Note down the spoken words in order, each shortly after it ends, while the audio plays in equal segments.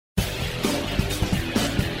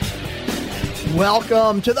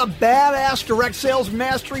Welcome to the Badass Direct Sales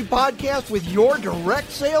Mastery Podcast with your direct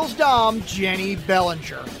sales dom, Jenny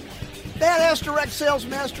Bellinger. Badass Direct Sales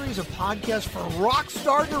Mastery is a podcast for rock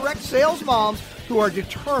star direct sales moms who are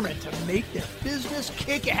determined to make their business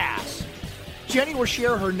kick ass. Jenny will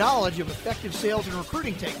share her knowledge of effective sales and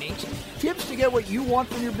recruiting techniques, tips to get what you want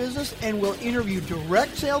from your business, and will interview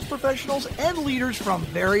direct sales professionals and leaders from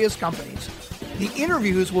various companies. The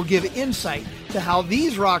interviews will give insight to how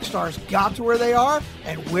these rock stars got to where they are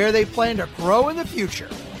and where they plan to grow in the future.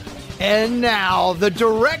 And now, the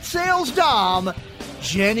direct sales dom,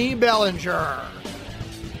 Jenny Bellinger.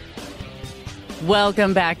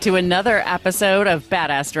 Welcome back to another episode of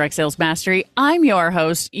Badass Direct Sales Mastery. I'm your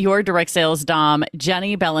host, your direct sales dom,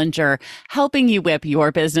 Jenny Bellinger, helping you whip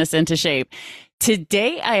your business into shape.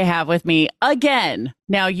 Today, I have with me again.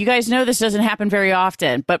 Now, you guys know this doesn't happen very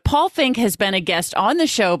often, but Paul Finck has been a guest on the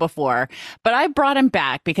show before, but I brought him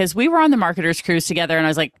back because we were on the Marketers Cruise together, and I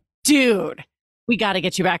was like, dude, we got to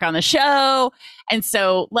get you back on the show. And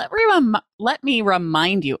so let me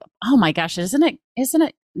remind you, oh my gosh, isn't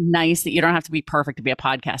it nice that you don't have to be perfect to be a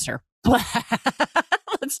podcaster?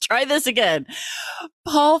 Let's try this again.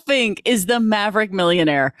 Paul Finck is the Maverick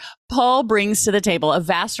millionaire. Paul brings to the table a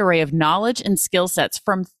vast array of knowledge and skill sets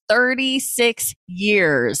from 36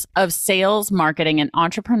 years of sales, marketing, and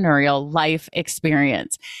entrepreneurial life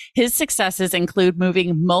experience. His successes include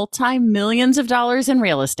moving multi-millions of dollars in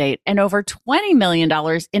real estate and over $20 million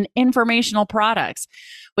in informational products.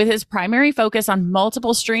 With his primary focus on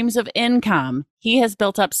multiple streams of income, he has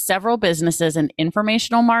built up several businesses in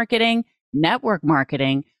informational marketing, network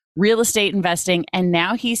marketing, real estate investing, and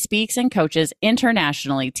now he speaks and coaches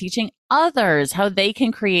internationally, teaching others how they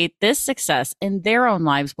can create this success in their own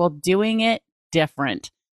lives while doing it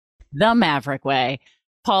different. The Maverick way.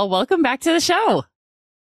 Paul, welcome back to the show.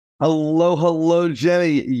 Hello,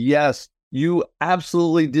 Jenny. Yes, you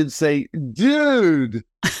absolutely did say, dude,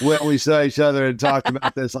 when we saw each other and talked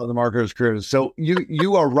about this on the Marketers Cruise. So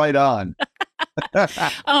you are right on.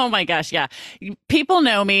 Oh my gosh. Yeah. People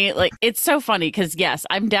know me. Like, it's so funny because yes,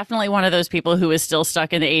 I'm definitely one of those people who is still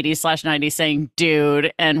stuck in the 80s/90s saying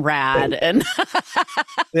dude and rad. And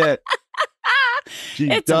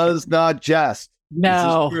she does not jest.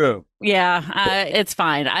 No. This is true. Yeah. It's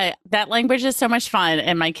fine. That language is so much fun.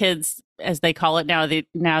 And my kids, as they call it now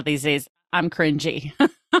these days, I'm cringy.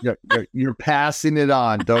 You're passing it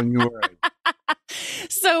on. Don't you worry.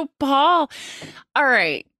 So Paul, all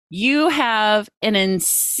right. You have an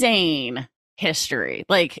insane history,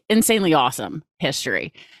 like insanely awesome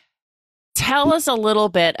history. Tell us a little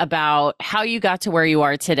bit about how you got to where you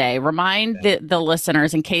are today. Remind the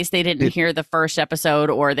listeners, in case they didn't hear the first episode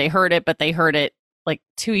or they heard it, but they heard it like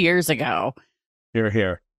 2 years ago.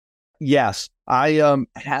 Here. Yes, I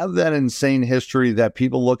have that insane history that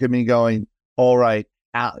people look at me going, all right,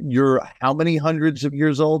 you're how many hundreds of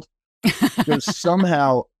years old? Because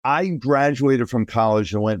somehow I graduated from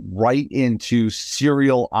college and went right into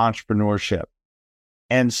serial entrepreneurship.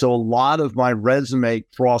 And so a lot of my resume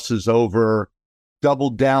crosses over, double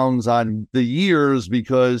downs on the years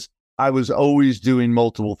because I was always doing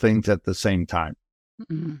multiple things at the same time.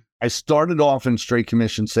 Mm-hmm. I started off in straight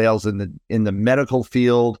commission sales in the medical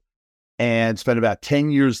field and spent about 10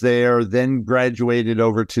 years there, then graduated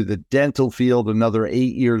over to the dental field, another 8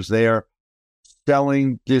 years there.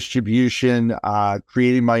 Selling, distribution,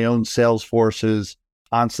 creating my own sales forces,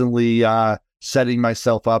 constantly setting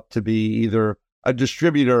myself up to be either a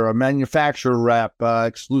distributor, a manufacturer rep,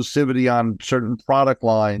 exclusivity on certain product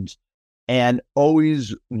lines, and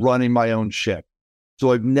always running my own ship.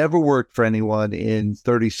 So I've never worked for anyone in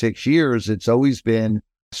 36 years. It's always been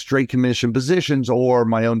straight commission positions or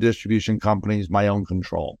my own distribution companies, my own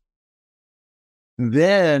control.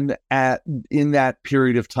 Then in that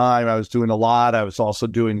period of time, I was doing a lot. I was also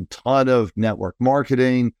doing a ton of network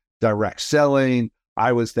marketing, direct selling.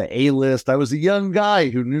 I was the A-list. I was a young guy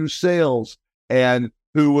who knew sales and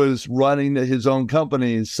who was running his own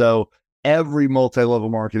companies. So every multi-level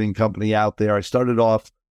marketing company out there, I started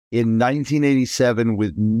off in 1987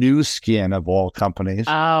 with New Skin of all companies.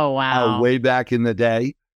 Oh, wow. Way back in the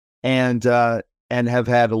day. And have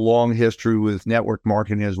had a long history with network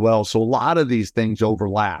marketing as well. So a lot of these things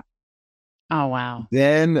overlap. Oh, wow.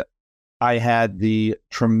 Then I had the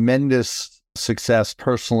tremendous success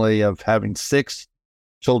personally of having 6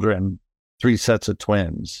 children, 3 sets of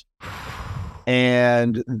twins.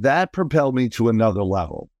 And that propelled me to another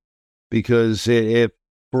level. Because if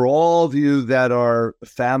for all of you that are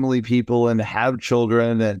family people and have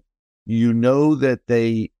children and you know that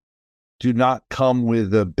they do not come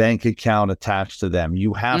with a bank account attached to them.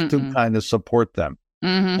 You have to kind of support them.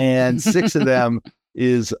 Mm-hmm. And 6 of them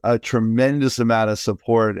is a tremendous amount of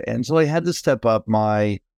support. And so I had to step up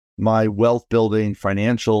my wealth building,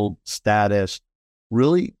 financial status,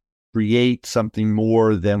 really create something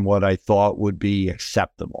more than what I thought would be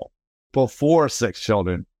acceptable before 6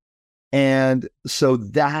 children. And so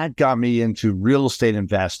that got me into real estate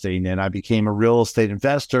investing, and I became a real estate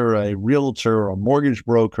investor, a realtor, a mortgage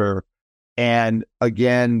broker. And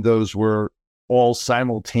again, those were all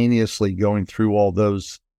simultaneously going through all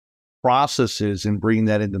those processes and bringing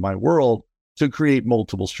that into my world to create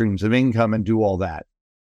multiple streams of income and do all that.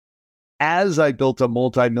 As I built a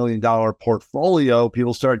multi-million-dollar portfolio,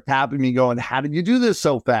 people started tapping me going, how did you do this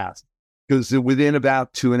so fast? Because within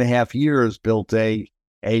about 2.5 years, built a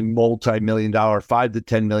multi-million-dollar, $5 to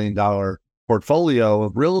 $10 million portfolio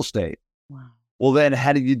of real estate. Wow. Well, then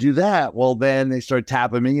how did you do that? Well, then they started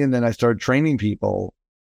tapping me, and then I started training people.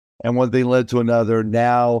 And one thing led to another.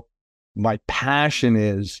 Now my passion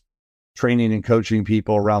is training and coaching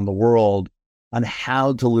people around the world on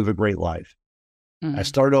how to live a great life. Mm-hmm. I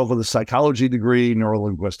started off with a psychology degree,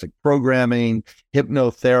 neurolinguistic programming,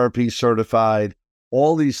 hypnotherapy certified.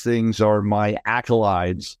 All these things are my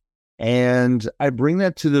accolades. And I bring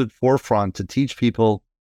that to the forefront to teach people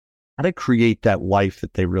how to create that life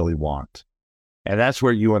that they really want. And that's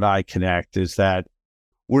where you and I connect, is that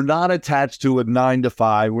we're not attached to a 9 to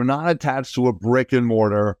 5. We're not attached to a brick and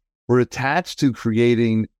mortar. We're attached to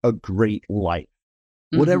creating a great life.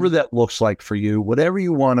 Mm-hmm. Whatever that looks like for you, whatever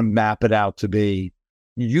you want to map it out to be,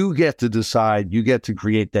 you get to decide. You get to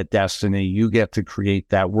create that destiny. You get to create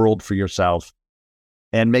that world for yourself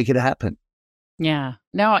and make it happen. Yeah.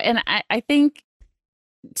 No, and I think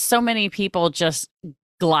so many people just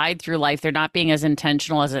glide through life. They're not being as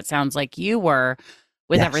intentional as it sounds like you were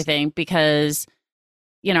with everything, because,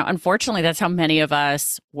 you know, unfortunately, that's how many of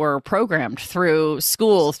us were programmed through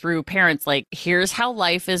school, through parents. Like, here's how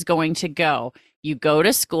life is going to go. You go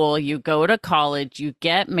to school, you go to college, you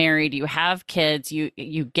get married, you have kids,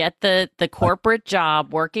 you get the corporate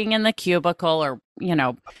job, working in the cubicle, or, you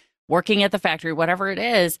know, working at the factory, whatever it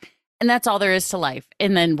is. And that's all there is to life.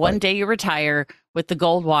 And then one day you retire with the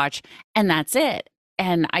gold watch, and that's it.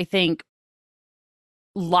 And I think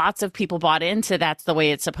lots of people bought into that's the way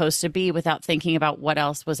it's supposed to be, without thinking about what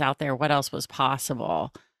else was out there, what else was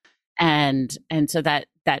possible. And so that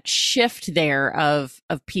shift there of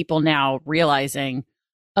people now realizing,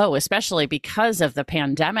 oh, especially because of the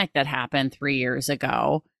pandemic that happened 3 years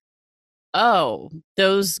ago, oh,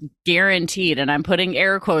 those guaranteed, and I'm putting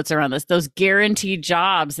air quotes around this, those guaranteed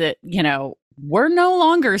jobs that, you know, we're no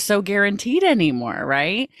longer so guaranteed anymore,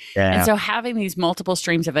 right? Yeah. And so having these multiple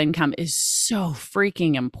streams of income is so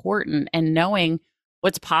freaking important, and knowing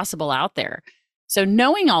what's possible out there. So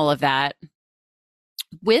knowing all of that,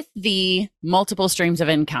 with the multiple streams of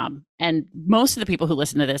income, and most of the people who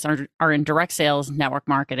listen to this are in direct sales, network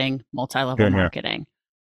marketing, multi-level marketing.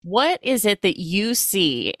 What is it that you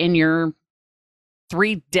see in your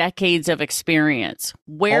 3 decades of experience?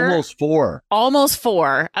 Almost four.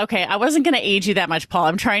 Okay. I wasn't going to age you that much, Paul.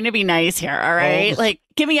 I'm trying to be nice here. All right. Like,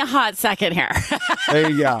 give me a hot second here. There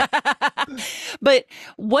you go. But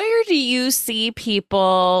where do you see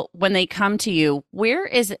people when they come to you? What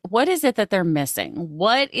is it that they're missing?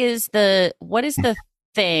 What is the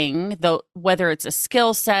thing, though, whether it's a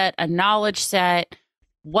skill set, a knowledge set,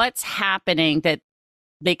 what's happening that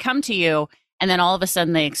they come to you and then all of a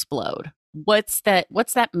sudden they explode? What's that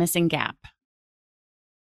missing gap?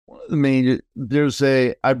 I mean,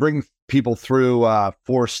 I bring people through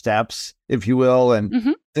 4 steps, if you will.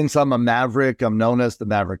 And since I'm a Maverick, I'm known as the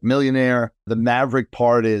Maverick Millionaire. The Maverick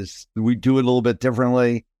part is we do it a little bit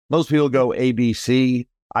differently. Most people go ABC.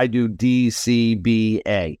 I do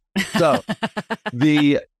DCBA. So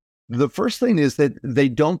the first thing is that they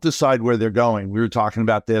don't decide where they're going. We were talking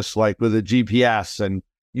about this like with a GPS, and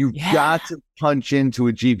you've got to punch into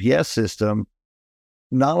a GPS system.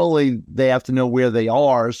 Not only they have to know where they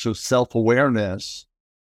are, so self-awareness,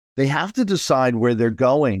 they have to decide where they're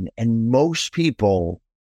going. And most people,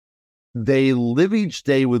 they live each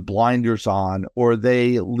day with blinders on, or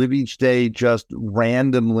they live each day just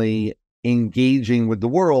randomly engaging with the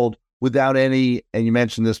world without any, and you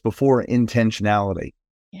mentioned this before, intentionality.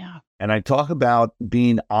 Yeah. And I talk about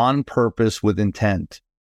being on purpose with intent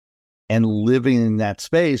and living in that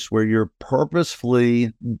space where you're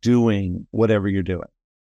purposefully doing whatever you're doing.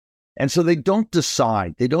 And so they don't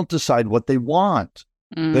decide. They don't decide what they want.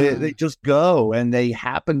 They just go, and they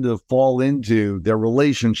happen to fall into their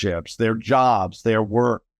relationships, their jobs, their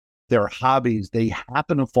work, their hobbies. They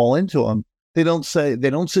happen to fall into them. They don't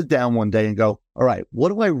sit down one day and go, all right, what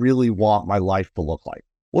do I really want my life to look like?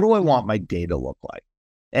 What do I want my day to look like?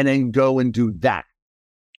 And then go and do that.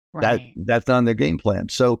 Right. That's not their game plan.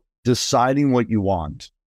 So deciding what you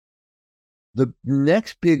want. The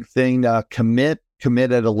next big thing, commit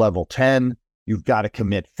at a level 10. You've got to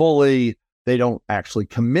commit fully. They don't actually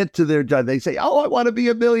commit to their job. They say, oh, I want to be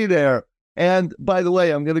a millionaire. And by the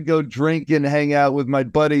way, I'm going to go drink and hang out with my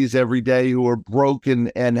buddies every day who are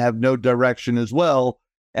broken and have no direction as well.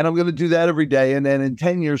 And I'm going to do that every day. And then in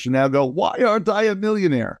 10 years from now, go, why aren't I a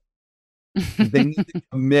millionaire? They need to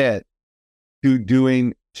commit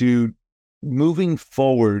to moving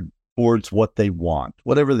forward towards what they want,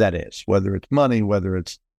 whatever that is, whether it's money, whether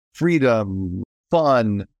it's freedom,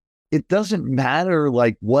 fun. It doesn't matter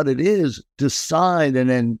like what it is, decide and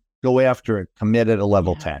then go after it, commit at a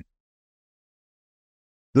level 10.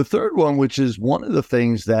 The third one, which is one of the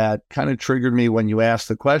things that kind of triggered me when you asked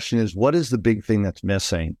the question, is what is the big thing that's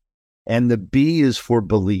missing? And the B is for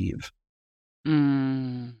believe.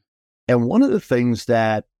 And one of the things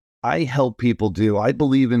that I help people do, I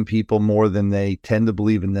believe in people more than they tend to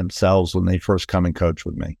believe in themselves when they first come and coach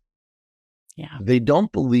with me. Yeah. They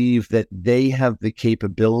don't believe that they have the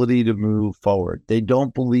capability to move forward. They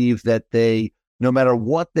don't believe that no matter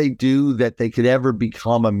what they do, that they could ever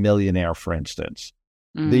become a millionaire, for instance.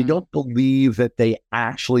 They don't believe that they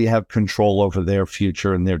actually have control over their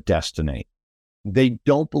future and their destiny. They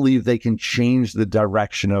don't believe they can change the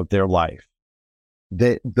direction of their life.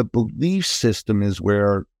 The belief system is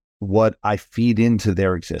where what I feed into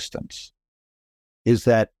their existence is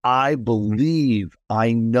that I believe,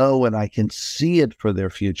 I know, and I can see it for their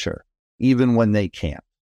future, even when they can't.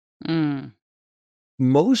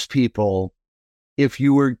 Most people, if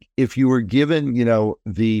you were given,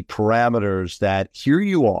 the parameters that here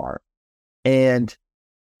you are and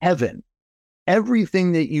heaven,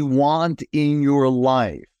 everything that you want in your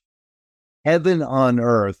life, heaven on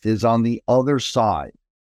earth is on the other side.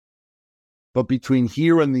 But between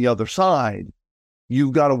here and the other side,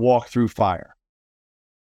 you've got to walk through fire.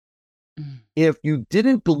 If you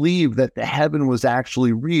didn't believe that the heaven was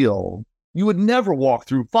actually real, you would never walk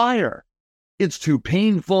through fire. It's too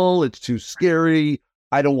painful. It's too scary.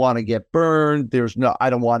 I don't want to get burned. I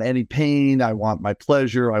don't want any pain. I want my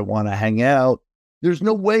pleasure. I want to hang out. There's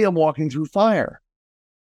no way I'm walking through fire.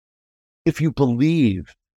 If you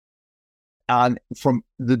believe from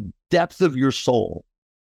the depth of your soul,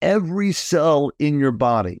 every cell in your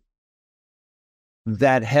body,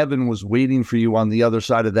 that heaven was waiting for you on the other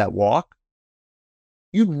side of that walk,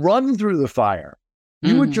 you'd run through the fire.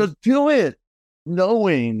 You would just do it,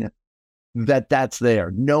 knowing that that's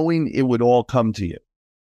there, knowing it would all come to you.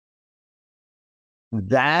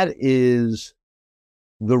 That is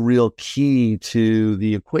the real key to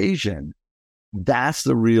the equation. That's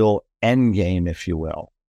the real end game, if you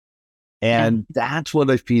will. And that's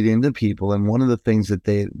what I feed into people. And one of the things that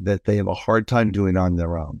they have a hard time doing on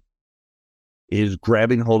their own is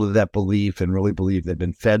grabbing hold of that belief and really believe. They've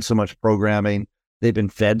been fed so much programming. They've been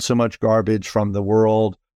fed so much garbage from the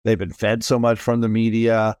world. They've been fed so much from the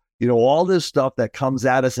media, all this stuff that comes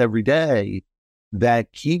at us every day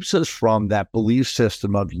that keeps us from that belief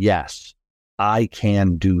system of, yes, I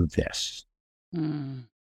can do this.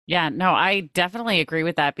 Yeah, no, I definitely agree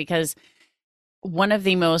with that, because one of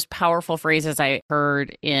the most powerful phrases I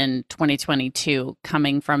heard in 2022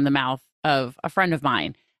 coming from the mouth of a friend of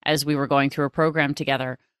mine as we were going through a program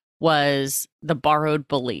together was the borrowed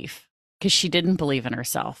belief, because she didn't believe in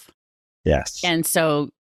herself. Yes. And so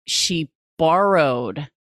she borrowed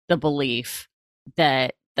the belief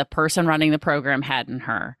that the person running the program had in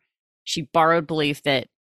her. She borrowed belief that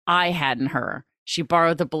I had in her. She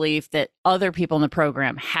borrowed the belief that other people in the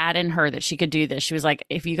program had in her that she could do this. She was like,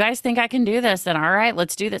 if you guys think I can do this, then all right,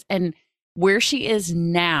 let's do this. And where she is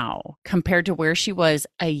now compared to where she was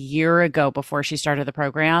a year ago before she started the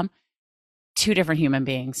program, two different human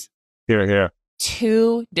beings. Here.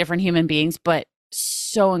 Two different human beings, but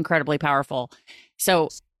so incredibly powerful. So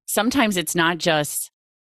sometimes it's not just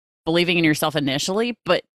believing in yourself initially,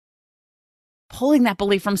 but pulling that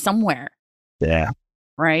belief from somewhere. Yeah.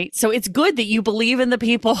 Right. So it's good that you believe in the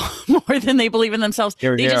people more than they believe in themselves.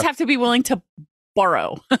 They just have to be willing to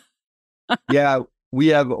borrow. Yeah. We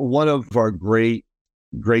have one of our great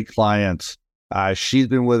clients. She's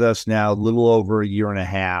been with us now a little over a year and a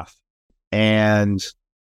half. And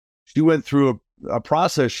she went through a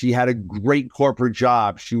process. She had a great corporate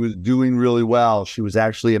job. She was doing really well. She was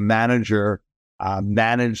actually a manager,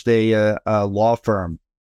 managed a law firm.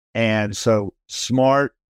 And so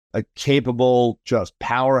smart, a capable, just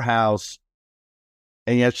powerhouse.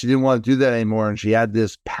 And yet she didn't want to do that anymore. And she had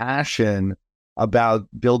this passion about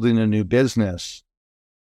building a new business.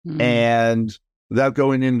 And without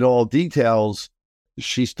going into all details,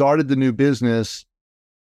 she started the new business.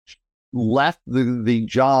 left the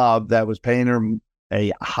job that was paying her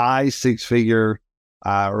a high six-figure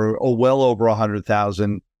or well over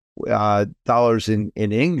 $100,000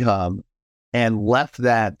 in income, and left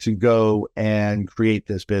that to go and create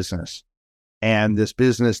this business. And this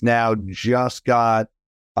business now just got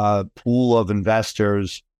a pool of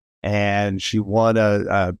investors, and she won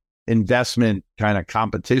a investment kind of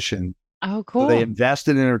competition. Oh, cool. So they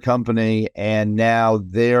invested in her company, and now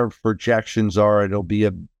their projections are it'll be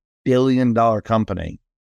 $1 billion company,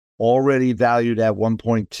 already valued at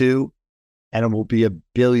 1.2, and it will be $1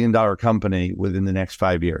 billion company within the next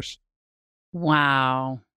 5 years.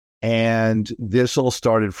 Wow. And this all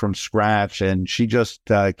started from scratch. And she just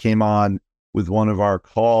came on with one of our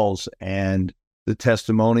calls, and the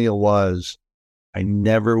testimonial was, I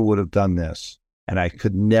never would have done this, and I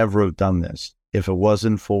could never have done this if it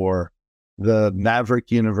wasn't for the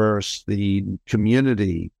Maverick universe, the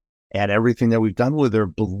community, and everything that we've done with her,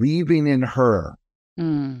 believing in her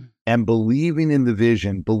and believing in the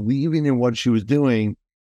vision, believing in what she was doing,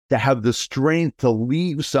 to have the strength to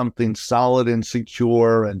leave something solid and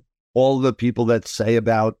secure, and all the people that say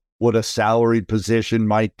about what a salaried position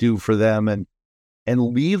might do for them, and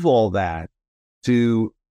leave all that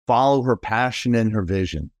to follow her passion and her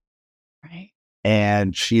vision. Right.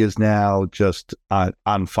 And she is now just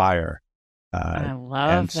on fire. I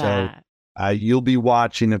love that. So you'll be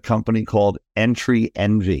watching a company called Entry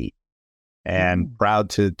Envy, and proud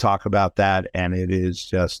to talk about that. And it is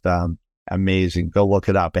just amazing. Go look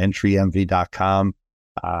it up, entryenvy.com.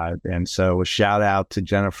 And so a shout out to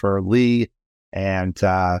Jennifer Lee, and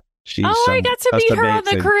she's I got to meet her on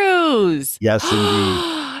the cruise. Yes,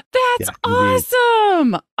 indeed. That's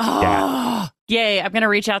awesome. Oh, yay. I'm going to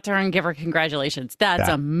reach out to her and give her congratulations. That's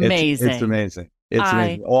amazing. It's amazing. It's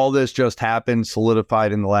amazing. All this just happened,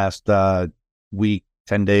 solidified in the last week,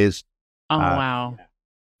 10 days. Oh, wow.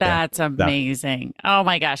 That's amazing. Oh,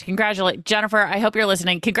 my gosh. Congratulations. Jennifer, I hope you're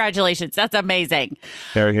listening. Congratulations. That's amazing.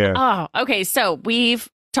 Here. Oh, okay. So we've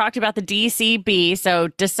talked about the DCB. So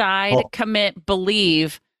decide, commit,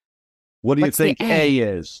 believe. What do you think A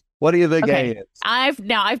is? What do you think A is?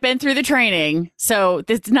 I've been through the training, so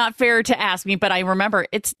it's not fair to ask me, but I remember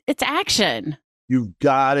it's action. You've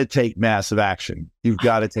got to take massive action. You've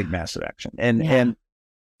got to take massive action. And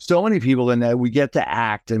so many people in that we get to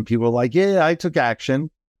act, and people are like, yeah, I took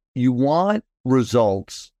action. You want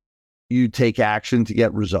results, you take action to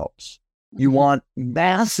get results. You want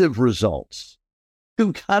massive results,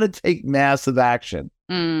 you've got to take massive action.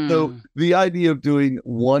 So the idea of doing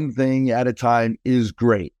one thing at a time is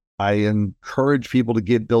great. I encourage people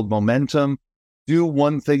to build momentum, do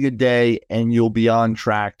one thing a day, and you'll be on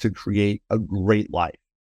track to create a great life.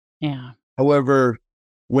 Yeah. However,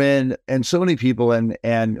 and so many people,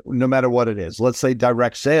 and no matter what it is, let's say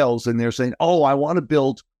direct sales, and they're saying, oh, I want to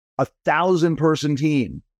build 1,000-person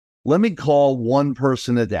team. Let me call one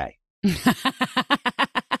person a day.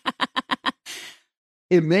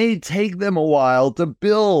 It may take them a while to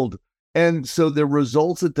build. And so the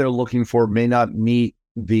results that they're looking for may not meet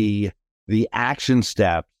the action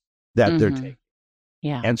step that they're taking.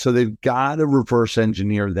 Yeah. And so they've got to reverse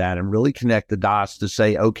engineer that and really connect the dots to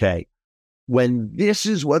say, okay, when this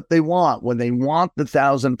is what they want, when they want the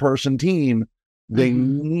 1,000-person team, they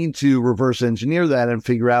need to reverse engineer that and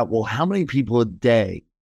figure out, well, how many people a day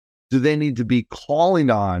do they need to be calling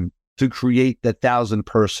on to create the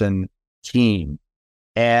 1,000-person team?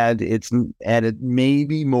 And it may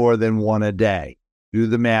be more than one a day. Do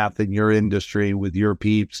the math in your industry with your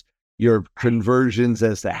peeps, your conversions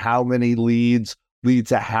as to how many leads lead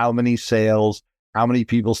to how many sales, how many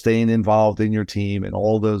people staying involved in your team, and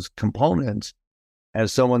all those components.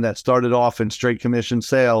 As someone that started off in straight commission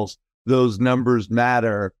sales, those numbers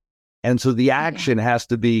matter. And so the action has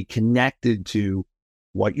to be connected to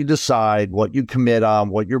what you decide, what you commit on,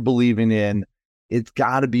 what you're believing in. It's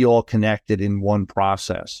got to be all connected in one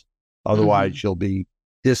process. Otherwise, you'll be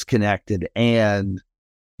disconnected, and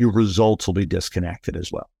your results will be disconnected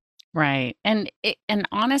as well. Right. And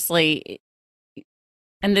honestly,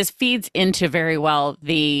 and this feeds into very well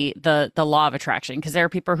the law of attraction, because there are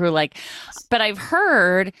people who are like, but I've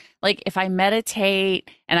heard, like, if I meditate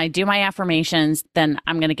and I do my affirmations, then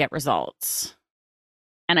I'm going to get results.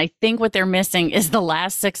 And I think what they're missing is the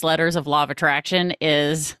last 6 letters of law of attraction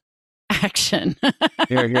is action.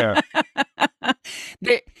 Here.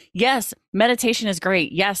 Yes, meditation is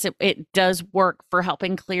great. Yes, it does work for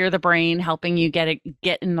helping clear the brain, helping you get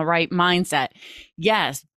in the right mindset.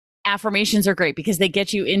 Yes, affirmations are great because they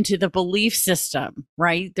get you into the belief system,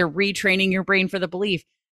 right? They're retraining your brain for the belief.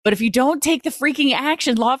 But if you don't take the freaking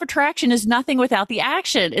action, law of attraction is nothing without the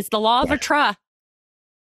action. It's the law of attra.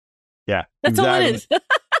 Yeah. That's all it is.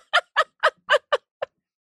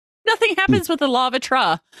 happens with the law of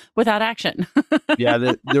Atra without action? Yeah,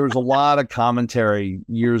 there was a lot of commentary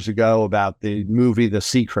years ago about the movie The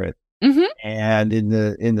Secret. Mm-hmm. And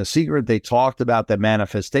in the Secret, they talked about the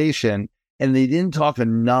manifestation, and they didn't talk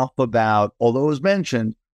enough about, although it was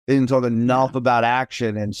mentioned, they didn't talk enough about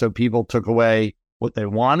action. And so people took away what they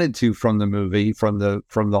wanted to from the movie, from the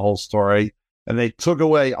whole story. And they took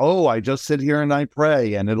away, oh, I just sit here and I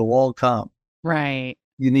pray and it'll all come. Right.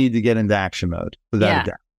 You need to get into action mode without a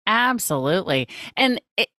doubt. Absolutely. And,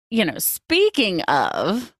 speaking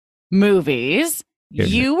of movies,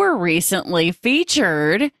 you were recently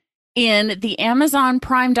featured in the Amazon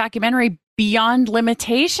Prime documentary Beyond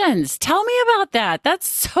Limitations. Tell me about that. That's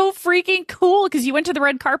so freaking cool because you went to the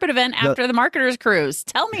red carpet event after the Marketers Cruise.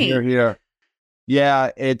 Tell me. Here.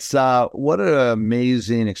 Yeah, it's what an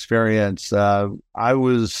amazing experience. I'm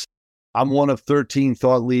one of 13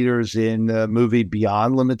 thought leaders in the movie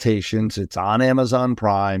Beyond Limitations. It's on Amazon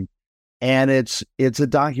Prime, and it's a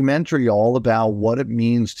documentary all about what it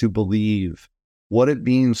means to believe, what it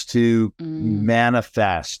means to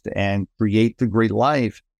manifest and create the great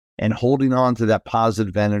life, and holding on to that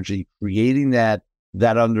positive energy, creating that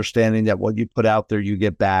understanding that what you put out there, you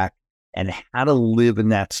get back, and how to live in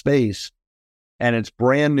that space. And it's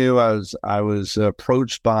brand new. I was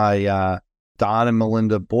approached by Don and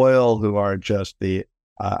Melinda Boyle, who are just the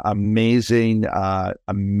amazing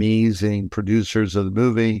producers of the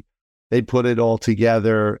movie. They put it all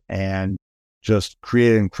together and just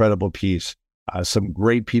create an incredible piece. Some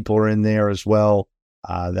great people are in there as well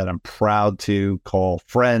that I'm proud to call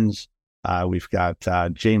friends. We've got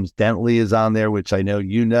James Dentley is on there, which I know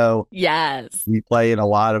you know. Yes. We play in a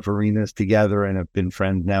lot of arenas together and have been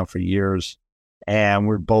friends now for years. And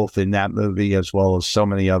we're both in that movie as well as so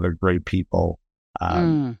many other great people.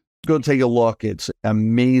 Go take a look. It's an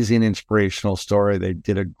amazing, inspirational story. They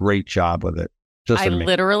did a great job with it. I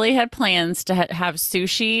literally had plans to have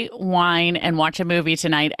sushi, wine, and watch a movie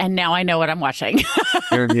tonight. And now I know what I'm watching.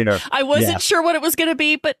 I wasn't sure what it was going to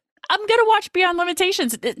be, but I'm going to watch Beyond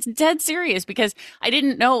Limitations. It's dead serious because I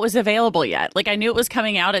didn't know it was available yet. Like I knew it was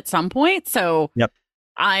coming out at some point. So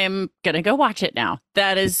I'm going to go watch it now.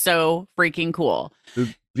 That is so freaking cool.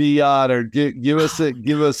 Be honored. Give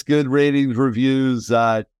us good ratings, reviews.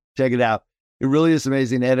 Check it out. It really is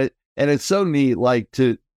amazing. And it's so neat.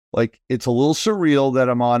 It's a little surreal that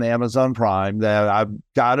I'm on Amazon Prime, that I've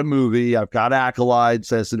got a movie, I've got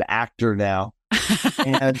accolades as an actor now.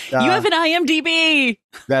 And you have an IMDb.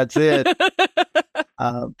 That's it.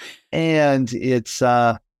 And it's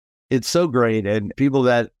so great. And people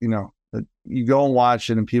that, you go and watch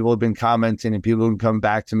it, and people have been commenting, and people have come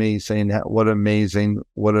back to me saying what an amazing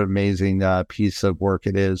piece of work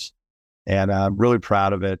it is. And I'm really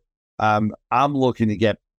proud of it. I'm looking to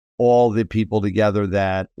get all the people together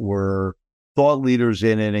that were thought leaders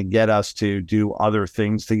in it and get us to do other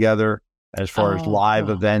things together as far as live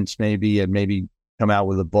events, and maybe come out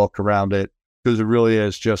with a book around it, because it really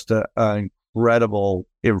is just incredible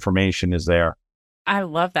information is there. I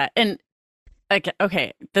love that. And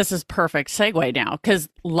okay, this is perfect segue now, because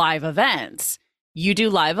live events. You do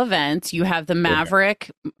live events. You have the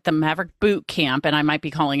Maverick boot camp, and I might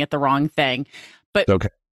be calling it the wrong thing, but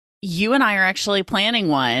you and I are actually planning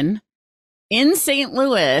one in St.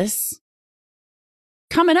 Louis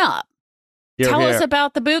coming up. Tell us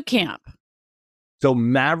about the boot camp. So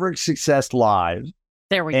Maverick Success Live.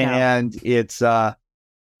 There we go. And it's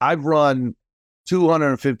I've run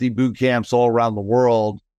 250 boot camps all around the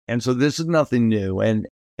world. And so this is nothing new.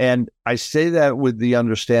 And I say that with the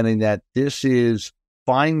understanding that this is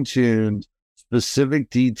fine-tuned,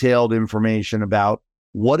 specific, detailed information about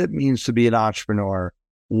what it means to be an entrepreneur,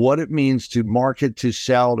 what it means to market, to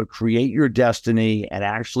sell, to create your destiny, and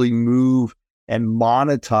actually move and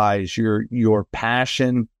monetize your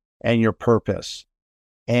passion and your purpose.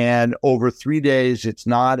 And over 3 days, it's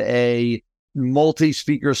not a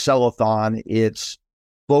multi-speaker sell-a-thon. It's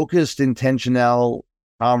focused, intentional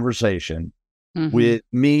conversation with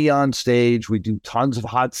me on stage. We do tons of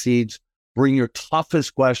hot seats. Bring your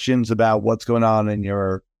toughest questions about what's going on in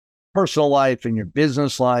your personal life, in your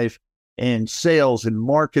business life, in sales and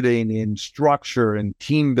marketing, in structure and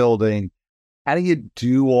team building. How do you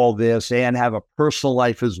do all this and have a personal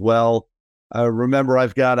life as well? Remember,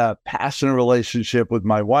 I've got a passionate relationship with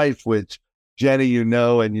my wife, which Jenny, and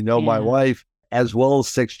my wife, as well as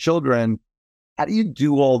 6 children. How do you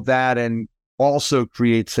do all that and also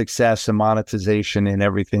create success and monetization in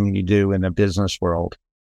everything you do in the business world?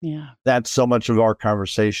 Yeah. That's so much of our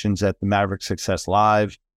conversations at the Mavericks Success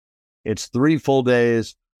Live. It's 3 full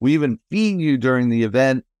days. We even feed you during the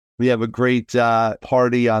event. We have a great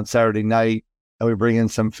party on Saturday night, and we bring in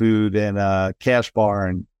some food and a cash bar,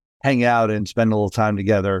 and hang out and spend a little time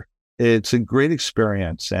together. It's a great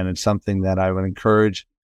experience, and it's something that I would encourage.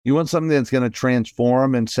 You want something that's going to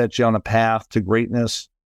transform and set you on a path to greatness?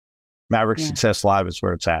 Mavericks Success Live is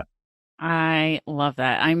where it's at. I love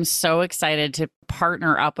that. I'm so excited to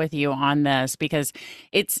partner up with you on this because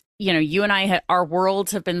it's, you and I, our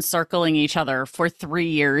worlds have been circling each other for 3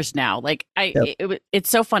 years now. Like it's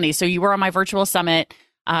so funny. So you were on my virtual summit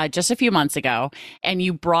just a few months ago, and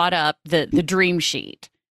you brought up the dream sheet,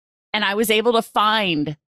 and I was able to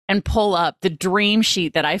find and pull up the dream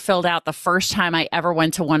sheet that I filled out the first time I ever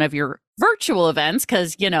went to one of your virtual events.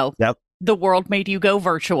 Cause the world made you go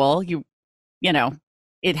virtual.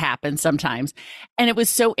 It happens sometimes. And it was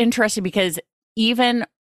so interesting because even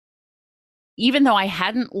though I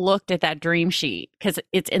hadn't looked at that dream sheet, because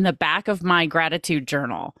it's in the back of my gratitude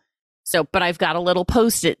journal. So, but I've got a little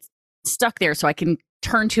Post-it stuck there so I can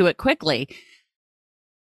turn to it quickly.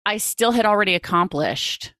 I still had already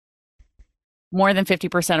accomplished more than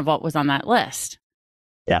 50% of what was on that list.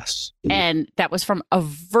 Yes. And that was from a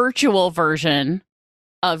virtual version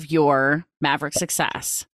of your Maverick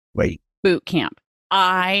Success boot camp.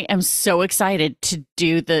 I am so excited to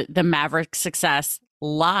do the Maverick Success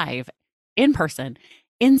live in person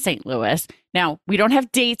in St. Louis. Now, we don't have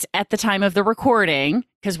dates at the time of the recording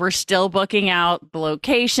because we're still booking out the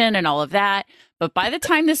location and all of that. But by the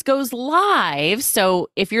time this goes live, so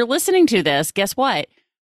if you're listening to this, guess what?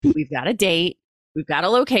 We've got a date, we've got a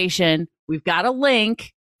location, we've got a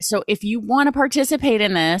link. So if you want to participate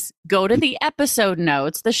in this, go to the episode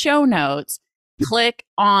notes, the show notes, click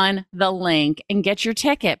on the link and get your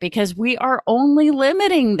ticket, because we are only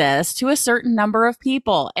limiting this to a certain number of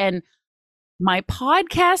people. And my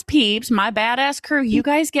podcast peeps, my badass crew, you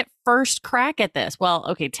guys get first crack at this. Well,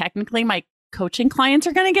 okay, technically my coaching clients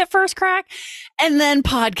are going to get first crack, and then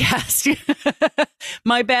podcast.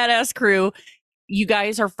 My badass crew, you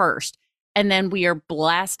guys are first. And then we are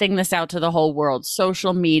blasting this out to the whole world,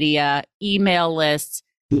 social media, email lists.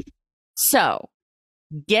 So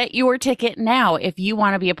get your ticket now if you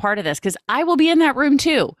want to be a part of this, because I will be in that room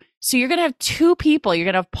too. So you're going to have two people. You're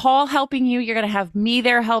going to have Paul helping you. You're going to have me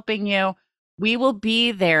there helping you. We will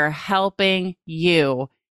be there helping you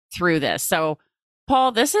through this. So,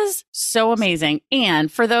 Paul, this is so amazing. And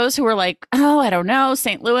for those who are like, oh, I don't know,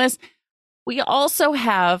 St. Louis, we also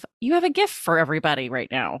you have a gift for everybody right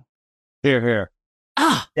now. Here.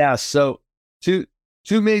 Yeah. So two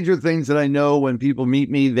major things that I know when people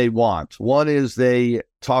meet me, they want. One is they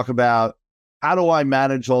talk about, how do I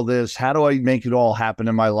manage all this? How do I make it all happen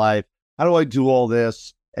in my life? How do I do all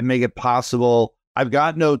this and make it possible? I've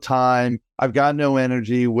got no time. I've got no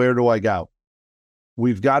energy. Where do I go?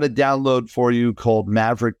 We've got a download for you called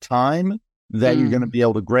Maverick Time that you're going to be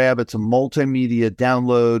able to grab. It's a multimedia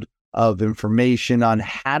download of information on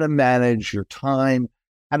how to manage your time,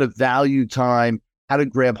 how to value time, how to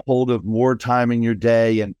grab hold of more time in your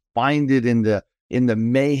day and find it in the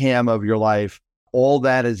mayhem of your life. All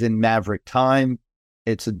that is in Maverick Time.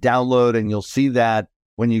 It's a download, and you'll see that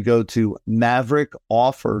when you go to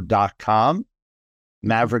maverickoffer.com,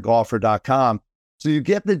 maverickoffer.com. So you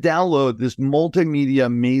get the download, this multimedia,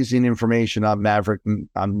 amazing information on Maverick,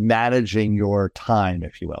 on managing your time,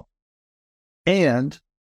 if you will. And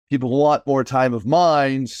people want more time of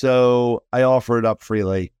mine, so I offer it up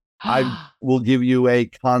freely. I will give you a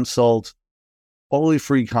consult, totally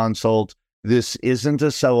free consult. This isn't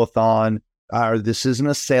a sell-a-thon, or this isn't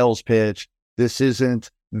a sales pitch. This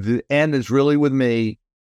isn't, the end is really with me.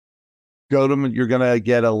 You're going to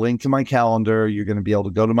get a link to my calendar. You're going to be able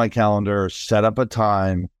to go to my calendar, set up a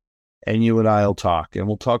time, and you and I will talk. And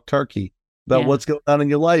we'll talk turkey about what's going on in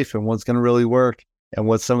your life and what's going to really work and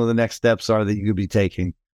what some of the next steps are that you could be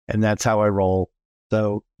taking. And that's how I roll.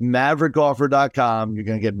 So maverickoffer.com, you're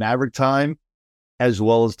going to get Maverick Time as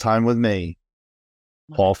well as time with me,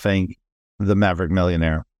 Paul Finck, the Maverick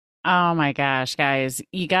Millionaire. Oh my gosh, guys,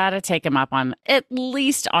 you got to take him up on at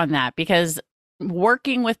least on that, because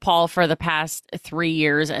working with Paul for the past 3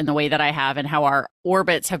 years and the way that I have and how our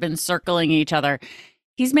orbits have been circling each other,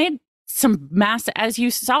 he's made some massive, as you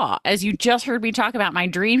just heard me talk about my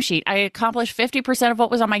dream sheet. I accomplished 50% of what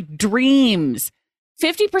was on my dreams.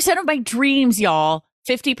 50% of my dreams, y'all.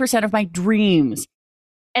 50% of my dreams.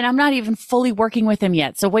 And I'm not even fully working with him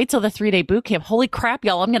yet. So wait till the 3-day boot camp. Holy crap,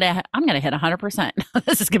 y'all. I'm gonna hit 100%.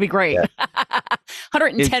 This is gonna be great. Yeah.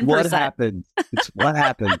 110%. It's what happens. It's what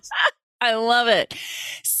happens. I love it.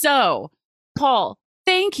 So, Paul,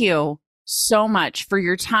 thank you so much for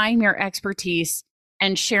your time, your expertise,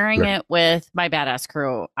 and sharing it with my badass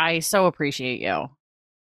crew. I so appreciate you.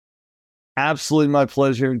 Absolutely my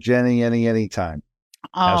pleasure, Jenny, anytime.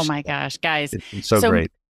 Oh my gosh, guys. It's been so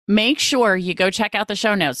great. make sure you go check out the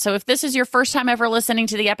show notes. So if this is your first time ever listening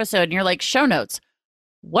to the episode and you're like, show notes,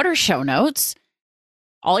 what are show notes?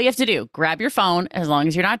 All you have to do, grab your phone, as long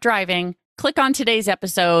as you're not driving, click on today's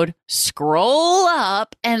episode, scroll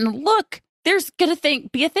up, and look, there's going to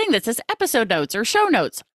be a thing that says episode notes or show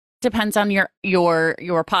notes. Depends on your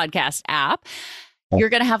podcast app. You're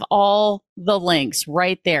going to have all the links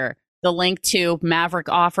right there. The link to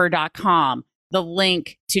maverickoffer.com, the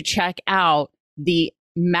link to check out the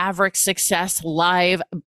Mavericks Success Live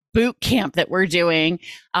boot camp that we're doing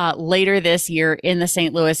later this year in the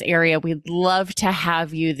St. Louis area. We'd love to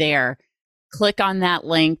have you there. Click on that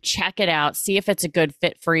link, check it out, see if it's a good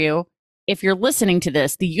fit for you. If you're listening to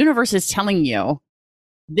this, the universe is telling you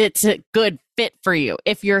that's a good fit for you.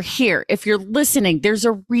 If you're here, if you're listening, there's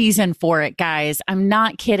a reason for it, guys. I'm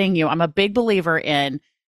not kidding you. I'm a big believer in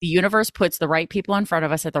the universe puts the right people in front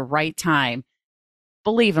of us at the right time.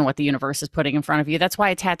 Believe in what the universe is putting in front of you. That's why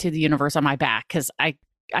I tattooed the universe on my back, because I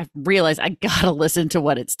realized I got to listen to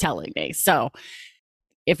what it's telling me. So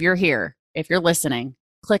if you're here, if you're listening,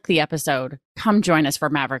 click the episode. Come join us for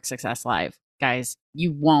Maverick Success Live. Guys,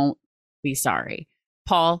 you won't be sorry.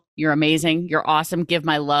 Paul, you're amazing. You're awesome. Give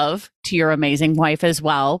my love to your amazing wife as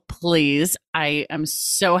well, please. I am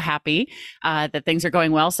so happy that things are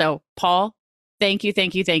going well. So Paul, thank you,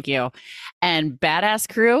 thank you, thank you. And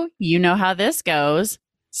Badass Crew, you know how this goes.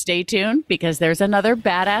 Stay tuned because there's another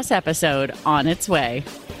badass episode on its way.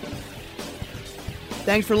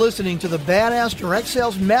 Thanks for listening to the Badass Direct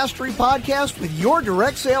Sales Mastery Podcast with your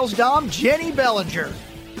direct sales dom, Jenny Bellinger.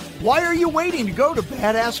 Why are you waiting to go to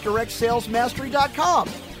badassdirectsalesmastery.com?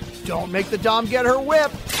 Don't make the dom get her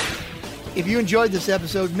whip. If you enjoyed this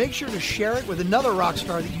episode, make sure to share it with another rock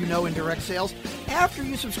star that you know in direct sales after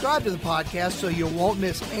you subscribe to the podcast so you won't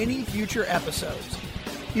miss any future episodes.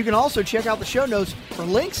 You can also check out the show notes for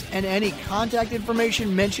links and any contact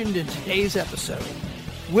information mentioned in today's episode.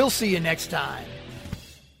 We'll see you next time.